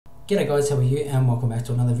G'day guys, how are you, and welcome back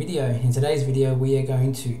to another video. In today's video we are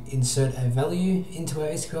going to insert a value into our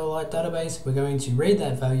SQLite database. We're going to read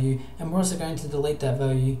that value and we're also going to delete that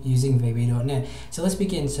value using VB.net. So let's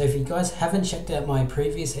begin. So if you guys haven't checked out my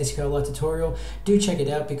previous SQLite tutorial, do check it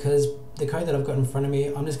out because the code that I've got in front of me,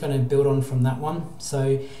 I'm just going to build on from that one.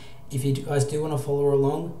 So if you guys do want to follow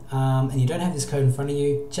along and you don't have this code in front of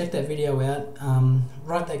you, check that video out,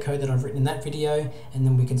 write that code that I've written in that video, and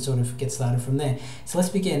then we can sort of get started from there. So let's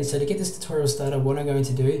begin. So to get this tutorial started, what I'm going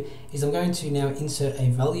to do is I'm going to now insert a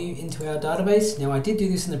value into our database. Now I did do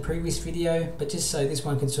this in the previous video, but just so this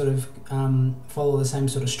one can sort of follow the same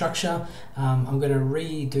sort of structure, I'm going to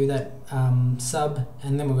redo that sub,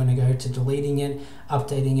 and then we're going to go to deleting it,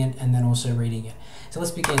 updating it, and then also reading it. So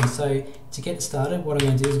let's begin. So to get started, what I'm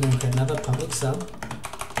going to do is I'm going to create another public sub,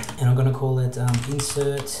 and I'm going to call it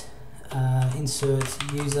insert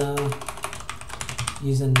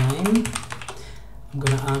username. I'm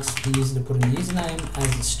going to ask the user to put in the username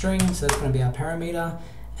as a string, so that's going to be our parameter,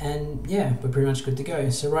 and yeah, we're pretty much good to go.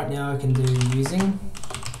 So right now I can do using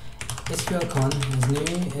SQLcon as new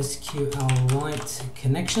SQLite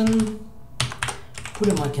connection, put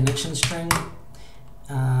in my connection string.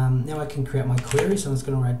 Now I can create my query, so I'm just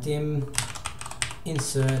going to write dim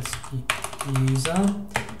insert user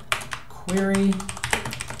query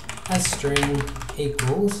as string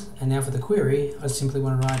equals, and now for the query I simply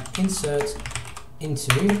want to write insert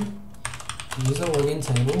into user login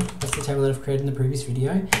table. That's the table that I've created in the previous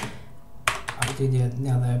video. I do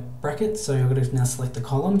now the bracket, so I'm going to now select the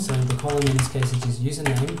column. So the column in this case is just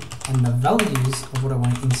username, and the values of what I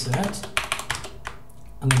want to insert,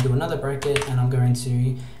 I'm going to do another bracket, and I'm going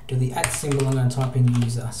to do the @ symbol. I'm going to type in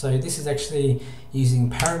user. So this is actually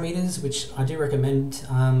using parameters, which I do recommend.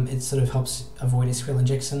 It sort of helps avoid SQL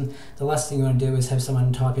injection. The last thing you want to do is have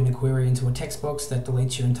someone type in a query into a text box that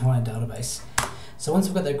deletes your entire database. So once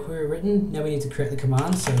we've got that query written, now we need to create the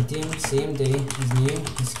command. So dim cmd is new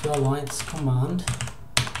SQLite command.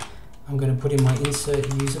 I'm going to put in my insert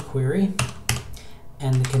user query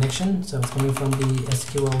and the connection. So it's coming from the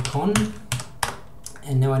SQLcon.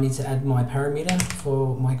 And now I need to add my parameter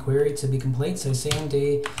for my query to be complete. So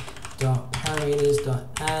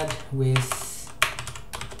cmd.parameters.add with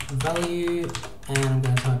value, and I'm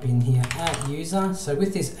going to type in here @user. So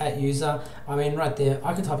with this @user, I mean right there,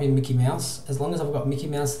 I can type in Mickey Mouse. As long as I've got Mickey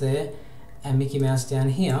Mouse there and Mickey Mouse down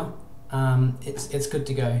here, it's good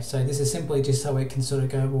to go. So this is simply just so it can sort of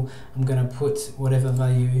go, well, I'm going to put whatever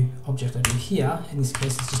value object I do here. In this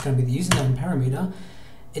case, it's just going to be the username parameter.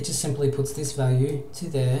 It just simply puts this value to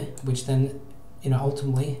there, which then,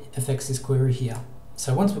 ultimately affects this query here.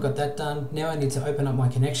 So once we've got that done, now I need to open up my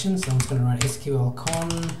connection. So I'm just going to write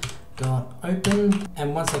SQLcon.open,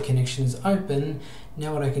 and once that connection is open,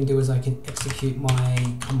 now what I can do is I can execute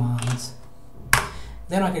my commands.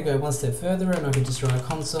 Then I could go one step further, and I could just write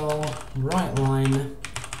console write line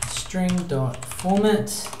string.format,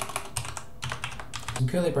 some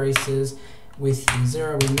curly braces, with the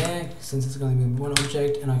 0 in there, since it's going to be one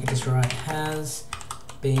object, and I can just write has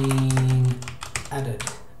been added.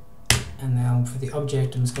 And now for the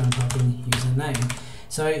object, I'm just going to type in username.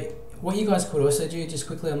 So what you guys could also do, just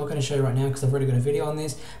quickly, I'm not going to show you right now because I've already got a video on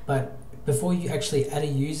this, but before you actually add a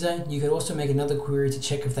user, you could also make another query to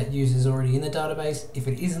check if that user is already in the database. If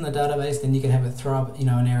it is in the database, then you can have it throw up,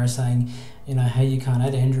 an error saying, hey, you can't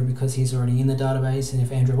add Andrew because he's already in the database. And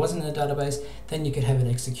if Andrew wasn't in the database, then you could have it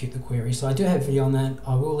execute the query. So I do have a video on that.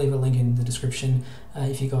 I will leave a link in the description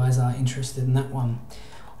if you guys are interested in that one.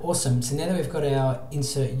 Awesome. So now that we've got our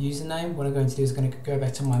insert username, what I'm going to do is going to go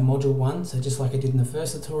back to my module 1. So just like I did in the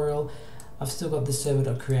first tutorial, I've still got the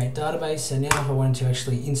server.create database. So now if I wanted to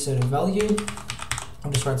actually insert a value,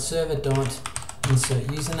 I'll just write server.insert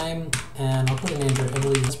username, and I'll put in Andrew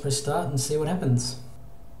Everly. Let's press start and see what happens.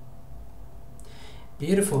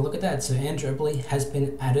 Beautiful, look at that. So Andrew Everly has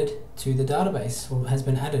been added to the database, or has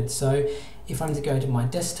been added. So if I'm to go to my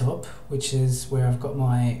desktop, which is where I've got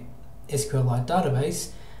my SQLite database,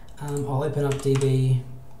 I'll open up DB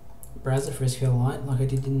browser for SQLite like I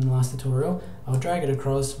did in the last tutorial. I'll drag it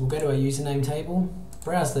across, we'll go to our username table,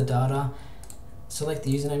 browse the data, select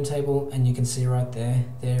the username table, and you can see right there,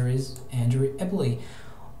 there is Andrew Everly.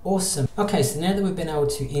 Awesome. Okay, so now that we've been able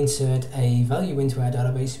to insert a value into our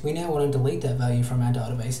database, we now want to delete that value from our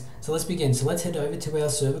database. So let's begin. So let's head over to our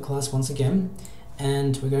server class once again,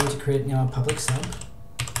 and we're going to create now a public sub.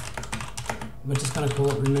 We're just going to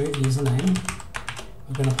call it remove username.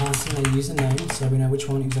 We're going to pass in a username so we know which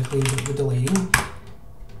one exactly we're deleting.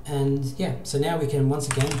 And yeah, so now we can once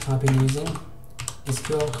again type in using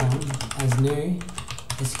SQLcon as new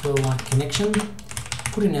SQLite connection,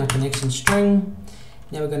 put in our connection string,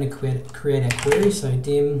 Now we're going to create our query, so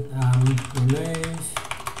dim remove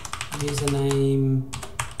username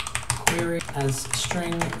query as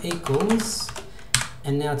string equals,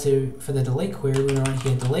 and now for the delete query, we're going to write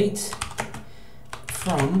here delete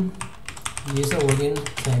from user login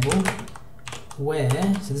table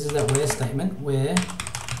where, so this is that where statement, where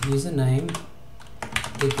username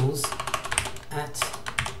equals at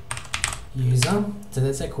user. So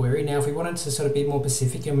that's our query. Now if we wanted to sort of be more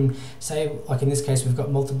specific and say, like in this case, we've got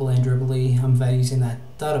multiple Andrew values in that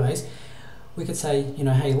database, we could say, you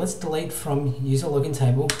know, hey, let's delete from user login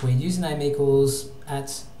table where username equals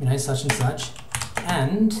at, you know, such and such,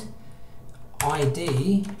 and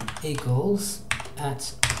ID equals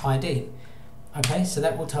at ID. Okay, so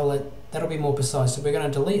that will tell it, that'll be more precise. So we're going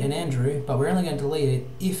to delete an Andrew, but we're only going to delete it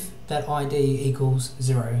if that ID equals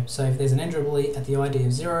 0. So if there's an Andrew at the ID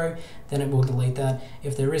of 0, then it will delete that.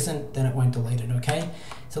 If there isn't, then it won't delete it, okay?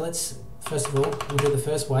 So let's, first of all, we'll do the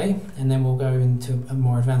first way, and then we'll go into a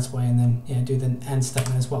more advanced way, and then do the AND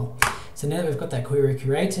statement as well. So now that we've got that query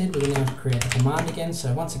created, we're going to have to create a command again.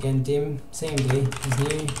 So once again, dim cmd is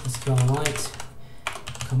new SQLite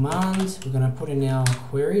command. We're going to put in our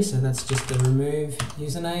query, so that's just the remove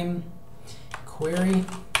username query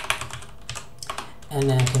and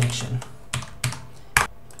our connection.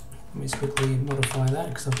 Let me just quickly modify that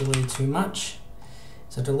because I've deleted too much.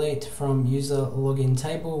 So delete from user login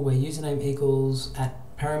table where username equals at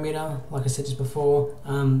parameter. Like I said just before,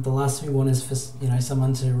 the last thing we want is for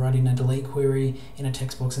someone to write in a delete query in a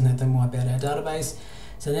text box and have them wipe out our database.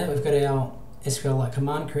 So now that we've got our SQLite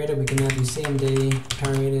command created, we can now do cmd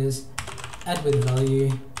parameters add with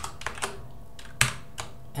value,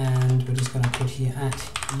 and we're just going to put here at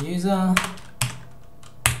user,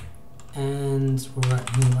 and we'll write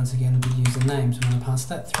here once again the username. So I'm going to pass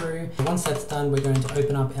that through. Once that's done, we're going to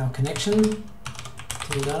open up our connection to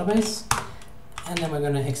the database, and then we're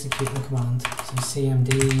going to execute the command. So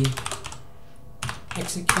cmd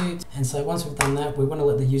execute, and so once we've done that, we want to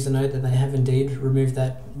let the user know that they have indeed removed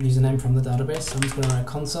that username from the database. So I'm just going to write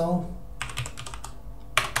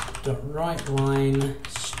console.writeLine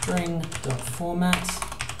string.format,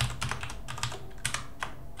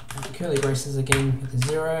 and curly braces again with the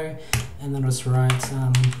 0, and then I'll just write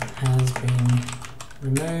has been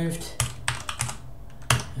removed,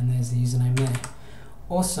 and there's the username there.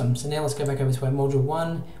 Awesome. So now let's go back over to our module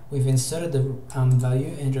 1. We've inserted the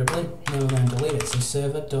value Andrew. Now we're going to delete it. So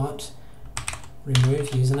server.remove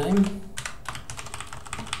username,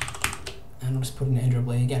 and I'll just put in Andrew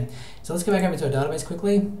again. So let's go back over to our database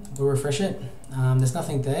quickly. We'll refresh it. There's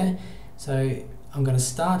nothing there. So I'm going to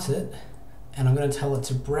start it, and I'm going to tell it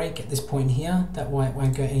to break at this point here. That way it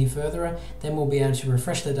won't go any further. Then we'll be able to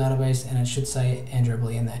refresh the database, and it should say Andrew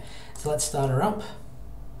in there. So let's start her up.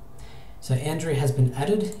 So Andrew has been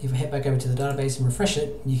added. If I head back over to the database and refresh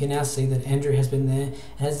it, you can now see that Andrew has been there.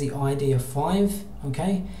 It has the ID of 5,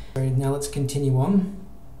 okay? So now let's continue on.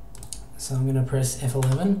 So I'm going to press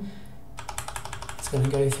F11. It's going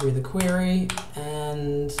to go through the query,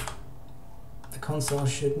 and the console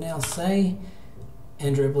should now say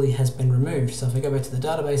Andrew has been removed. So if I go back to the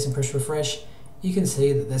database and press refresh, you can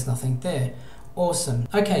see that there's nothing there. Awesome.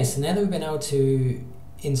 Okay, so now that we've been able to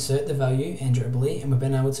insert the value Andrew and we've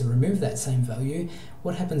been able to remove that same value,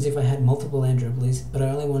 what happens if I had multiple Andrew but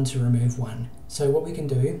I only want to remove one? So what we can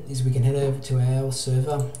do is we can head over to our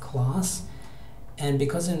server class, and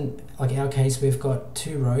because in like our case we've got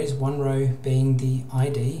 2 rows, one row being the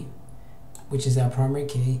ID, which is our primary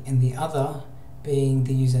key, and the other being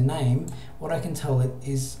the username, what I can tell it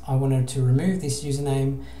is I wanted to remove this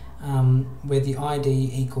username where the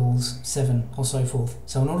ID equals 7 or so forth.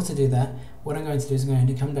 So in order to do that, what I'm going to do is I'm going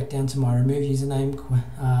to come back down to my remove username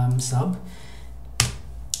sub.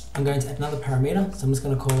 I'm going to add another parameter, so I'm just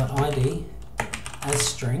going to call it ID as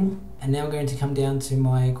string, and now I'm going to come down to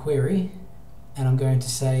my query, and I'm going to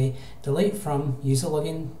say delete from user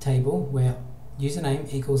login table where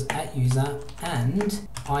username equals at user and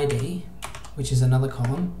ID, which is another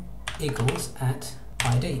column, equals at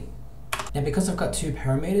ID. Now because I've got 2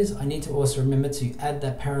 parameters, I need to also remember to add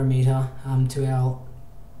that parameter to our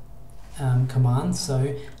command. So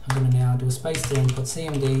I'm going to now do a space there and put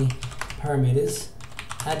cmd parameters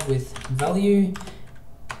add with value,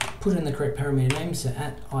 put in the correct parameter name, so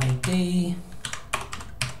at ID,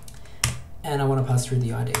 and I want to pass through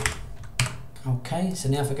the ID. Okay, so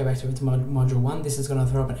now if I go back to module 1, this is going to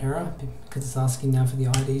throw up an error because it's asking now for the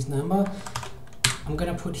ID's number. I'm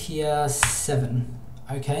going to put here 7,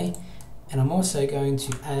 okay, and I'm also going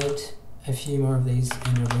to add a few more of these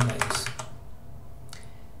Andrew values.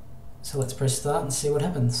 So let's press start and see what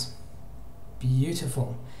happens.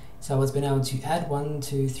 Beautiful. So it's been able to add 1,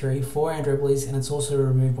 2, 3, 4 Android and it's also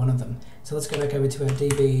removed one of them. So let's go back over to our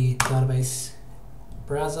DB database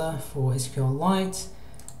browser for SQLite.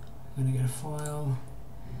 I'm going to go to File.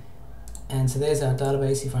 And so there's our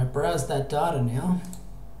database. If I browse that data now,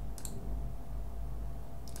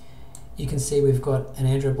 you can see we've got an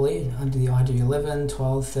Android bleed under the ID 11,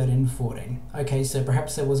 12, 13, 14. Okay, so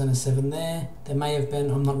perhaps there wasn't a 7 there. There may have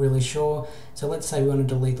been, I'm not really sure. So let's say we want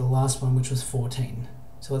to delete the last one, which was 14.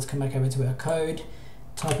 So let's come back over to our code,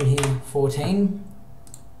 type in here 14,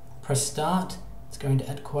 press start. It's going to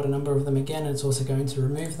add quite a number of them again, and it's also going to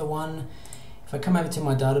remove the one. If I come over to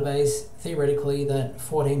my database, theoretically that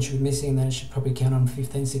 14 should be missing, then it should probably count on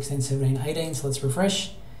 15, 16, 17, 18. So let's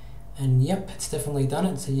refresh. And yep, it's definitely done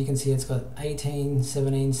it. So you can see it's got 18,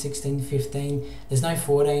 17, 16, 15. There's no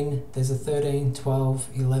 14, there's a 13, 12,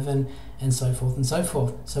 11, and so forth and so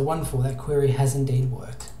forth. So wonderful, that query has indeed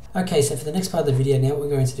worked. Okay, so for the next part of the video now, what we're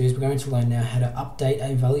going to do is we're going to learn now how to update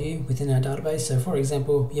a value within our database. So for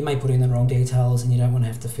example, you may put in the wrong details and you don't want to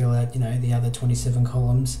have to fill out, the other 27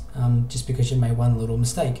 columns just because you made one little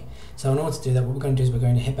mistake. So in order to do that, what we're going to do is we're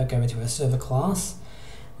going to head back over to our server class.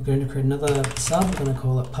 We're going to create another sub. We're going to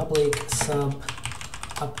call it public sub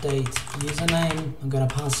update username. I'm going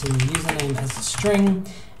to pass in the username as a string.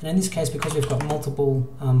 And in this case, because we've got multiple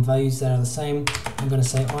values that are the same, I'm going to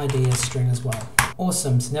say ID as string as well.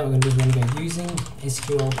 Awesome. So now what we're going to do is we're going to go using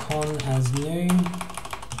SQLcon as new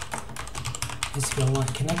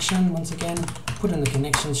SQLite connection. Once again, put in the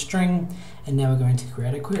connection string, and now we're going to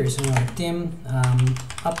create a query. So we're going to dim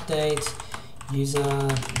update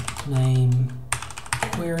username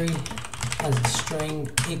query as a string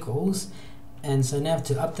equals, and so now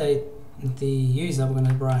to update the user, we're going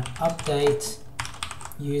to write update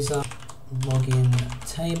user login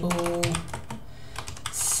table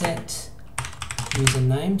set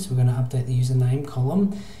username. So we're going to update the username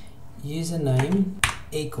column. Username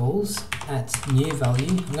equals at new value.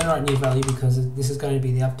 I'm going to write new value because this is going to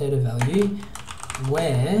be the updated value,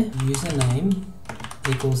 where username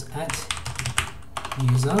equals at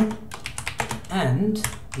user and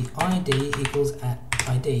the ID equals at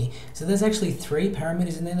ID. So there's actually 3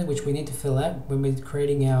 parameters in there which we need to fill out when we're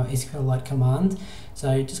creating our SQLite command.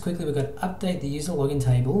 So just quickly, we've got update the user login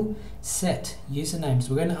table, set username.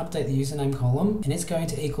 So we're going to update the username column, and it's going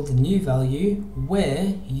to equal the new value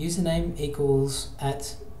where username equals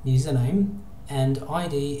at username and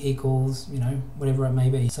ID equals, whatever it may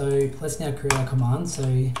be. So let's now create our command. So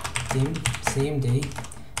dim cmd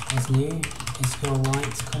as new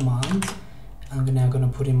SQLite command. I'm now going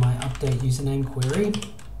to put in my update username query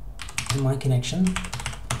in my connection.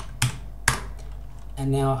 And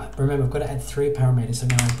now remember, I've got to add 3 parameters. So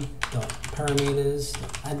now dot parameters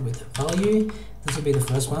add with value. This will be the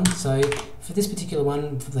first one. So for this particular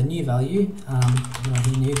one, for the new value,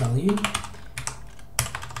 new value,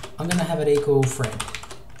 I'm going to have it equal Fred.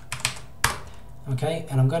 Okay,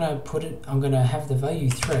 and I'm going to have the value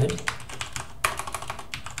thread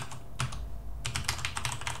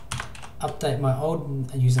update my old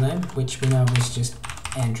username, which we know was just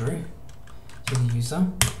Andrew, to the user.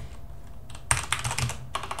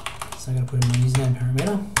 So I'm going to put in my username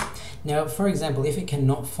parameter. Now, for example, if it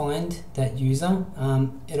cannot find that user,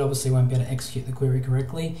 it obviously won't be able to execute the query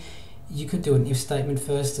correctly. You could do an if statement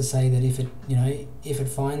first to say that if it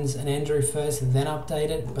finds an Andrew first, then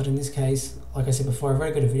update it. But in this case, like I said before, I've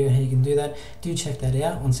already got a video how you can do that. Do check that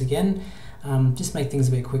out once again. Just make things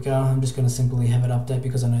a bit quicker. I'm just going to simply have it update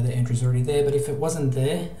because I know that Andrew's already there. But if it wasn't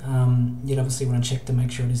there, you'd obviously want to check to make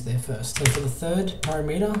sure it is there first. So for the third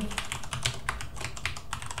parameter,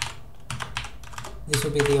 this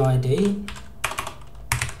will be the ID.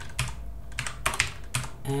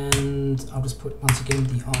 And I'll just put once again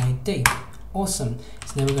the ID. Awesome.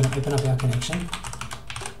 So now we're going to open up our connection.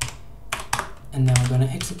 And now we're going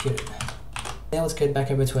to execute it. Now let's go back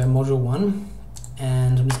over to our module 1.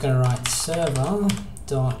 And I'm just going to write server.update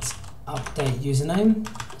username.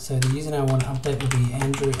 So the username I want to update will be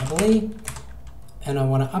Andrew Everly. And I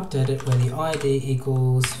want to update it where the ID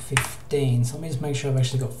equals 15. So let me just make sure I've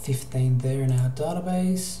actually got 15 there in our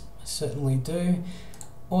database. I certainly do.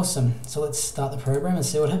 Awesome. So let's start the program and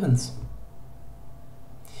see what happens.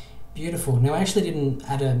 Beautiful. Now I actually didn't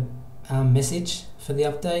add a message for the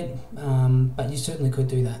update, but you certainly could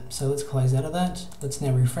do that. So let's close out of that. Let's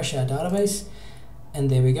now refresh our database. And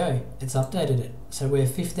there we go, it's updated it. So where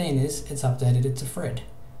 15 is, it's updated it to Fred.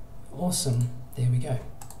 Awesome, there we go.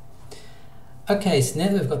 Okay, so now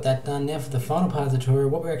that we've got that done, now for the final part of the tutorial,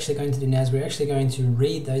 what we're actually going to do now is we're actually going to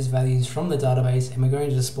read those values from the database and we're going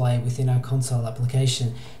to display it within our console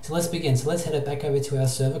application. So let's begin. So let's head it back over to our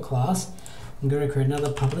server class. I'm going to create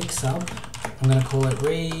another public sub. I'm going to call it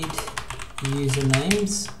read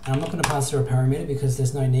usernames. And I'm not going to pass through a parameter because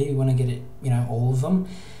there's no need. We want to get it, all of them.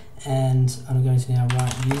 And I'm going to now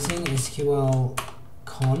write using SQL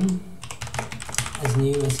con as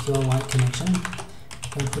new SQLite connection.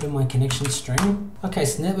 I'm going to put in my connection string. Okay,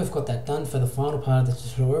 so now we've got that done for the final part of the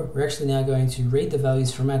tutorial. We're actually now going to read the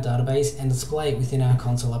values from our database and display it within our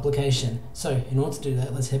console application. So in order to do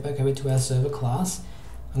that, let's head back over to our server class.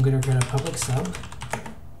 I'm going to create a public sub,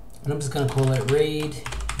 and I'm just going to call it read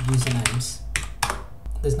usernames.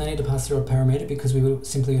 There's no need to pass through a parameter because we will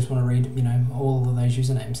simply just want to read, all of those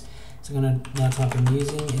usernames. So I'm going to now type in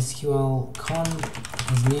using SQL con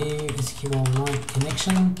as new SQLite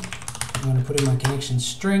connection. I'm going to put in my connection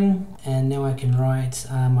string, and now I can write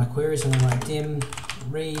my queries. I'm going to write dim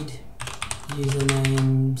read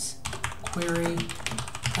usernames query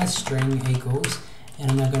as string equals,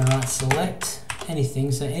 and I'm now going to write select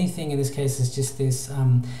anything. So anything in this case is just this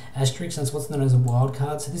asterisk, and it's what's known as a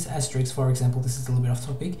wildcard. So this asterisk, for example, this is a little bit off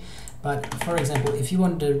topic, but for example, if you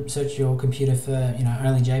wanted to search your computer for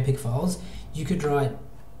only JPEG files, you could write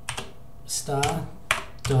star.jpg,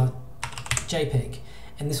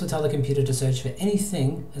 and this will tell the computer to search for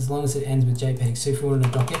anything as long as it ends with JPEG. So if you wanted a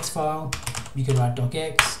docx file, you could write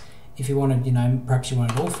docx. If you wanted, perhaps you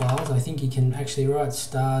wanted all files, I think you can actually write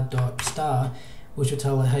star.star, which will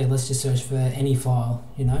tell it, hey, let's just search for any file,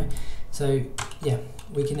 So yeah,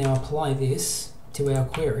 we can now apply this to our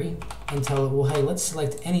query and tell it, well, hey, let's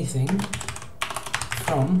select anything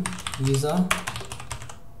from user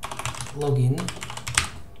login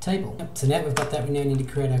table. So now we've got that, we now need to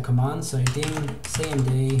create our command. So dim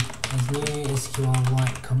cmd as new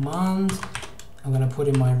SQLite command. I'm going to put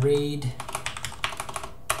in my read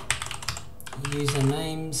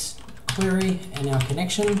usernames query and our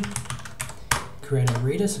connection. Create a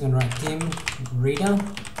reader, so I'm going to write dim reader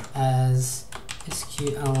as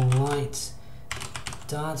SQLite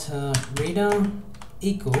data reader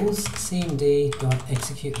equals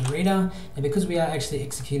cmd.execute the reader. And because we are actually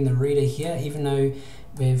executing the reader here, even though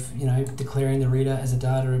we've declaring the reader as a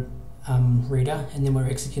data reader and then we're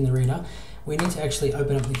executing the reader, we need to actually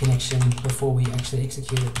open up the connection before we actually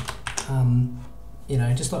execute it.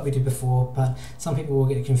 Just like we did before, but some people will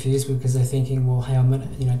get confused because they're thinking, well, hey,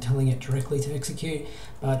 I'm telling it directly to execute,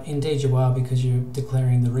 but indeed you are, because you're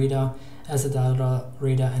declaring the reader as a data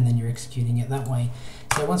reader and then you're executing it that way.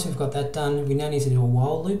 So once we've got that done, we now need to do a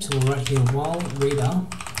while loop. So we'll write here while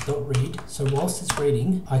reader.read. So whilst it's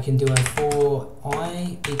reading, I can do a for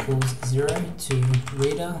I equals 0 to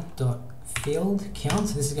reader.field count.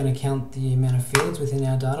 So this is going to count the amount of fields within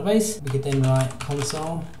our database. We could then write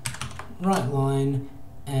console right line,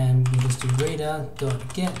 and we'll just do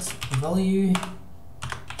reader.get value,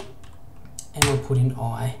 and we'll put in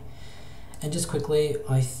I. And just quickly,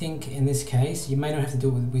 I think in this case, you may not have to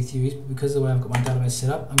do it with use, but because of the way I've got my database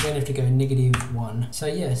set up, I'm going to have to go -1. So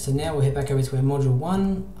yeah, so now we'll head back over to our module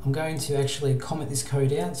 1. I'm going to actually comment this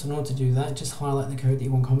code out. So in order to do that, just highlight the code that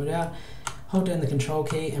you want comment out, hold down the control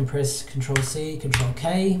key and press Control C, Control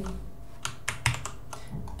K,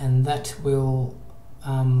 and that will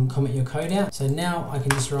comment your code out. So now I can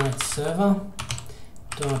just write server.read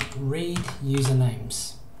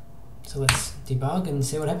usernames. So let's debug and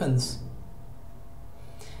see what happens.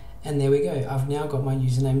 And there we go, I've now got my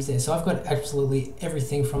usernames there. So I've got absolutely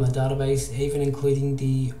everything from the database, even including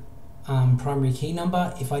the primary key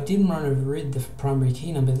number. If I didn't want to read the primary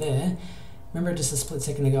key number there, remember just a split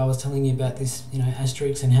second ago I was telling you about this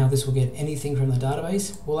asterisk and how this will get anything from the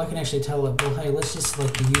database? Well, I can actually tell it, well, hey, let's just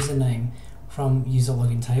select the username from user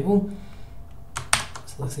login table.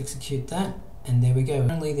 So let's execute that, and there we go,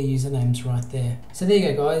 only the username's right there. So there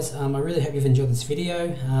you go, guys. I really hope you've enjoyed this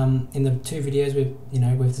video. In the 2 videos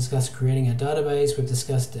we've discussed creating a database, we've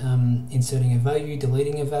discussed inserting a value,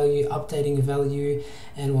 deleting a value, updating a value,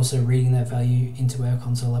 and also reading that value into our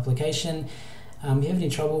console application. If you have any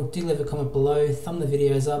trouble, do leave a comment below, thumb the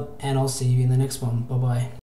videos up, and I'll see you in the next one. Bye bye.